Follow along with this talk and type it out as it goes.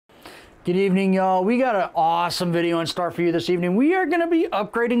Good evening, y'all. We got an awesome video in store for you this evening. We are going to be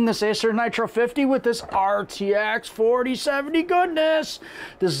upgrading this Acer Nitro 50 with this RTX 4070 goodness.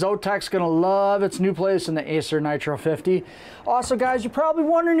 This Zotaic's going to love its new place in the Acer Nitro 50. Also, guys, you're probably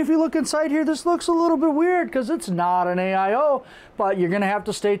wondering if you look inside here, this looks a little bit weird because it's not an AIO, but you're going to have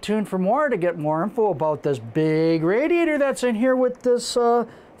to stay tuned for more to get more info about this big radiator that's in here with this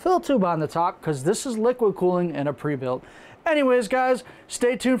fill tube on the top, because this is liquid cooling in a pre-built. Anyways, guys,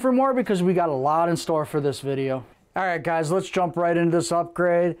 stay tuned for more because we got a lot in store for this video. All right, guys, let's jump right into this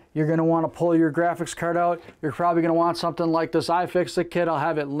upgrade. You're going to want to pull your graphics card out. You're probably going to want something like this iFixit kit. I'll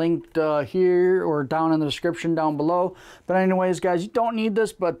have it linked here or down in the description down below. But anyways, guys, you don't need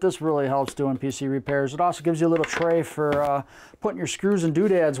this, but this really helps doing PC repairs. It also gives you a little tray for putting your screws and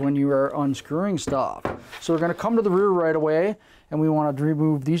doodads when you are unscrewing stuff. So we're going to come to the rear right away, and we want to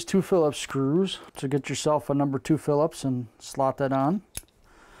remove these two Phillips screws. So get yourself a number 2 Phillips and slot that on.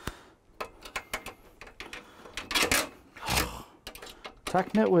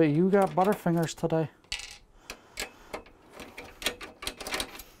 Tech Nitwit, you got butterfingers today.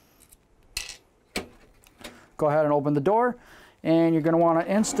 Go ahead and open the door, and you're going to want to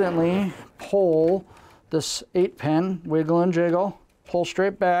instantly pull this 8-pin, wiggle and jiggle, pull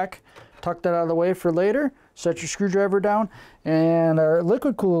straight back, tuck that out of the way for later, set your screwdriver down, and our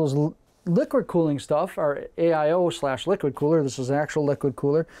liquid cooling stuff, our AIO / liquid cooler, this is an actual liquid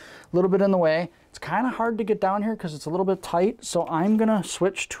cooler, a little bit in the way. It's kind of hard to get down here because it's a little bit tight, so I'm going to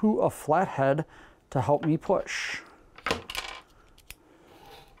switch to a flathead to help me push.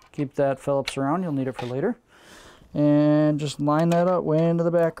 Keep that Phillips around, you'll need it for later. And just line that up way into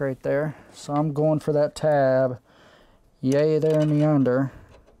the back right there. So I'm going for that tab. Yay there in the under.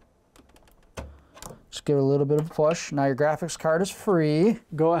 Just give it a little bit of a push. Now your graphics card is free.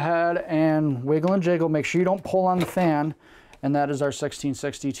 Go ahead and wiggle and jiggle. Make sure you don't pull on the fan. And that is our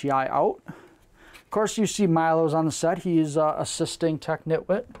 1660 Ti out. Of course, you see Milo's on the set. He's assisting Tech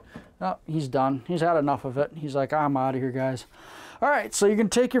Nitwit. Oh, he's done. He's had enough of it. He's like, I'm out of here, guys. All right, so you can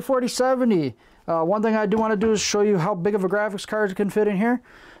take your 4070. One thing I do want to do is show you how big of a graphics card can fit in here.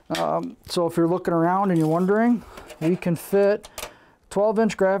 So if you're looking around and you're wondering, we can fit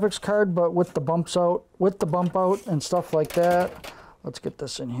 12-inch graphics card, but with the bump out and stuff like that. Let's get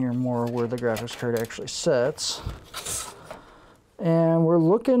this in here more where the graphics card actually sits. And we're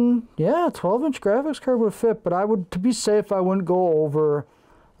looking, yeah, 12-inch graphics card would fit, but I would, to be safe, I wouldn't go over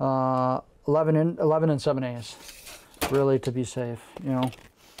 11 and 7/8, really, to be safe, you know.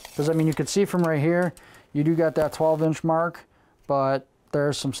 Because, I mean, you can see from right here, you do got that 12-inch mark, but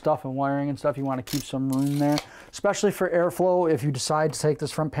there's some stuff and wiring and stuff. You want to keep some room there, especially for airflow. If you decide to take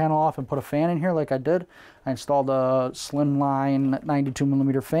this front panel off and put a fan in here like I did, I installed a SILVERLINE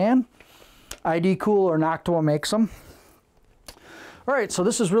 92mm fan. ID Cool or Noctua makes them. All right, so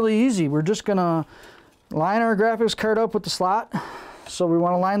this is really easy. We're just gonna line our graphics card up with the slot. So we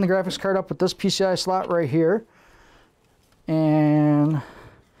want to line the graphics card up with this PCI slot right here, and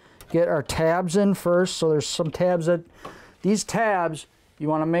get our tabs in first. So there's some tabs that, these tabs, you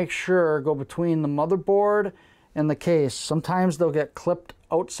want to make sure go between the motherboard and the case. Sometimes they'll get clipped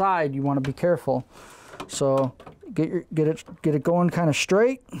outside. You want to be careful. So get it going kind of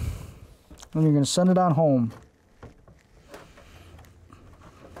straight, and you're going to send it on home.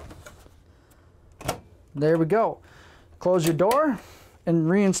 There we go. Close your door and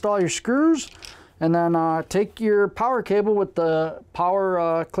reinstall your screws, and then take your power cable with the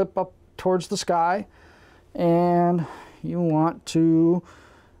power clip up towards the sky, and you want to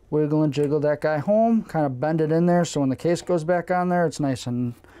wiggle and jiggle that guy home, kind of bend it in there so when the case goes back on there, it's nice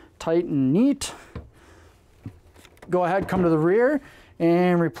and tight and neat. Go ahead, come to the rear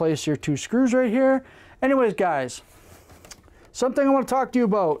and replace your 2 screws right here. Anyways, guys, something I want to talk to you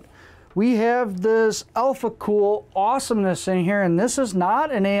about. We have this Alpha Cool awesomeness in here, and this is not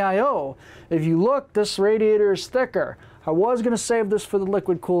an AIO. If you look, this radiator is thicker. I was going to save this for the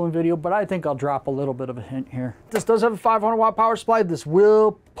liquid cooling video, but I think I'll drop a little bit of a hint here. This does have a 500-watt power supply. This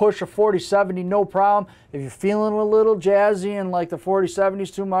will push a 4070, no problem. If you're feeling a little jazzy and like the 4070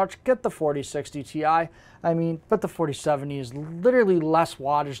 is too much, get the 4060 Ti. I mean, but the 4070 is literally less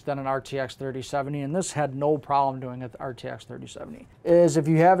wattage than an RTX 3070, and this had no problem doing an RTX 3070. Is if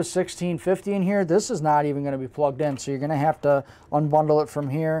you have a 1650 in here, this is not even going to be plugged in, so you're going to have to unbundle it from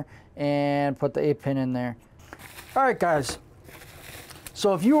here and put the 8-pin in there. All right, guys.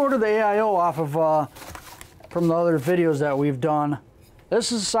 So if you order the AIO off of from the other videos that we've done,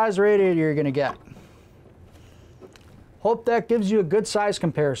 this is the size radiator you're going to get. Hope that gives you a good size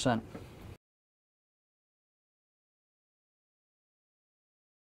comparison.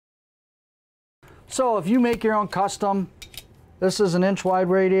 So if you make your own custom, this is an inch wide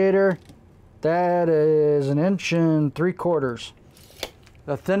radiator. That is 1 3/4 inches.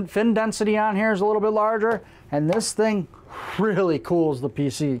 The fin density on here is a little bit larger, and this thing really cools the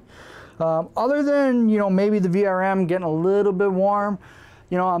PC. Other than, you know, maybe the VRM getting a little bit warm,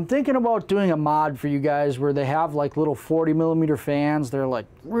 you know, I'm thinking about doing a mod for you guys where they have like little 40mm fans. They're like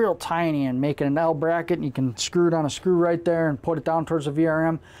real tiny, and making an L bracket, and you can screw it on a screw right there and put it down towards the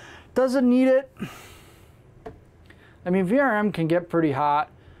VRM. Doesn't need it. I mean, VRM can get pretty hot.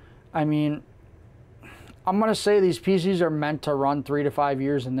 I mean, I'm going to say these PCs are meant to run 3 to 5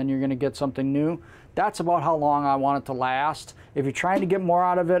 years, and then you're going to get something new. That's about how long I want it to last. If you're trying to get more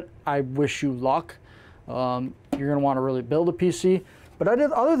out of it, I wish you luck. You're going to want to really build a PC. But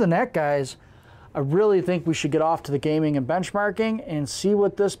other than that, guys, I really think we should get off to the gaming and benchmarking and see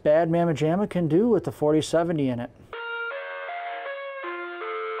what this bad mamma jamma can do with the 4070 in it.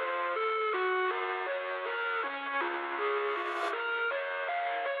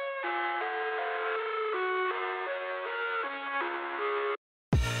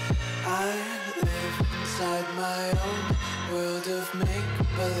 My own world of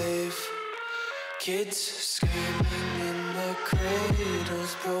make-believe. Kids screaming in the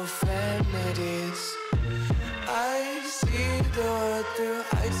cradles, profanities. I see the world through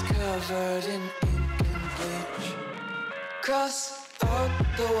ice covered in ink and bleach. Cross out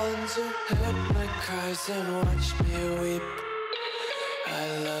the ones who heard my cries and watched me weep.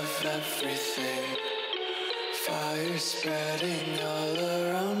 I love everything. Fire spreading all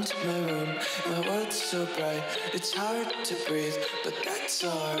around my room. My world's so bright, it's hard to breathe, but that's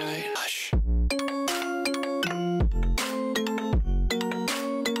alright. Hush.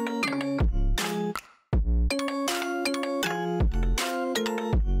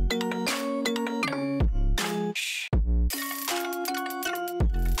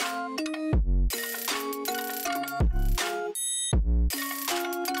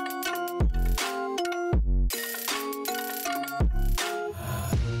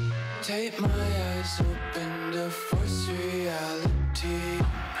 Take my eyes open to force reality.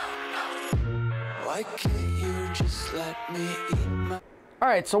 Why can't you just let me eat my...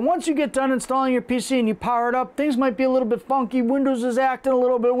 Alright, so once you get done installing your PC and you power it up, things might be a little bit funky. Windows is acting a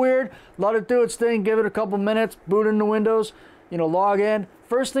little bit weird. Let it do its thing, give it a couple minutes, boot into Windows, you know, log in.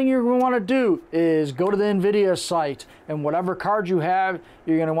 First thing you're going to want to do is go to the Nvidia site, and whatever card you have,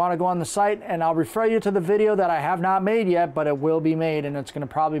 you're going to want to go on the site, and I'll refer you to the video that I have not made yet, but it will be made, and it's going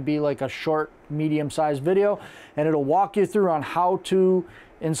to probably be like a short, medium-sized video, and it'll walk you through on how to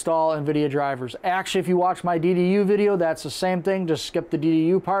install Nvidia drivers. Actually, if you watch my DDU video, that's the same thing. Just skip the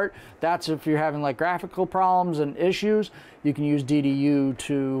DDU part. That's if you're having like graphical problems and issues, you can use DDU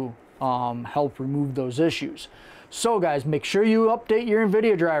to help remove those issues. So guys, make sure you update your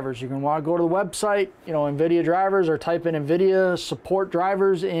Nvidia drivers. You're going to want to go to the website, you know, Nvidia drivers, or type in Nvidia support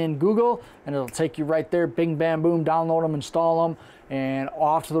drivers in Google, and it'll take you right there. Bing, bam, boom, download them, install them, and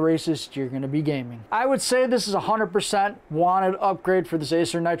off to the races, you're going to be gaming. I would say this is a 100% wanted upgrade for this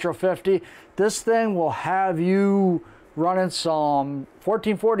Acer Nitro 50. This thing will have you running some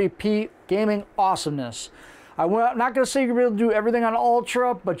 1440p gaming awesomeness. I'm not going to say you're going to be able to do everything on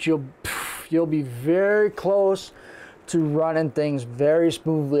Ultra, but you'll be very close to running things very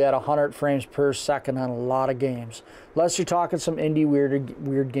smoothly at 100 frames per second on a lot of games. Unless you're talking some indie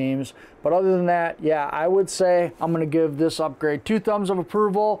weird games. But other than that, yeah, I would say I'm going to give this upgrade 2 thumbs of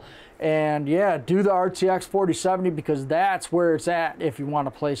approval. And yeah, do the RTX 4070, because that's where it's at if you want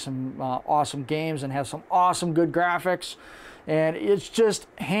to play some awesome games and have some awesome good graphics. And it's just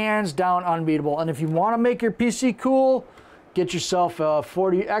hands down unbeatable. And if you want to make your PC cool, get yourself a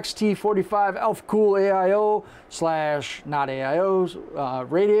XT45 Elf Cool AIO / not AIOs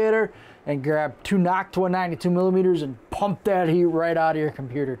radiator, and grab 2 NOC to 192mm and pump that heat right out of your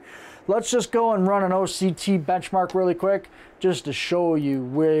computer. Let's just go and run an OCT benchmark really quick just to show you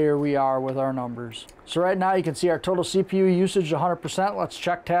where we are with our numbers. So right now you can see our total CPU usage 100%. Let's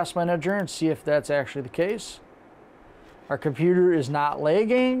check Task Manager and see if that's actually the case. Our computer is not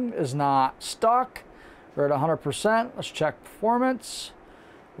lagging, is not stuck. We're at 100%. Let's check performance.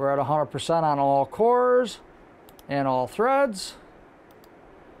 We're at 100% on all cores and all threads.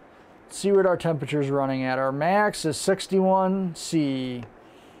 Let's see what our temperature is running at. Our max is 61C.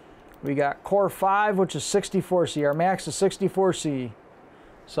 We got core 5, which is 64C. Our max is 64C.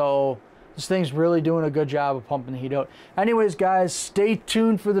 So this thing's really doing a good job of pumping the heat out. Anyways, guys, stay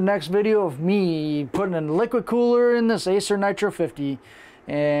tuned for the next video of me putting a liquid cooler in this Acer Nitro 50.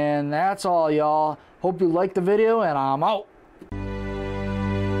 And that's all, y'all. Hope you liked the video, and I'm out.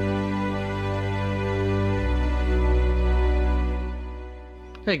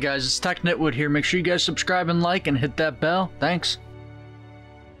 Hey guys, it's Tech Nitwood here. Make sure you guys subscribe and like and hit that bell. Thanks.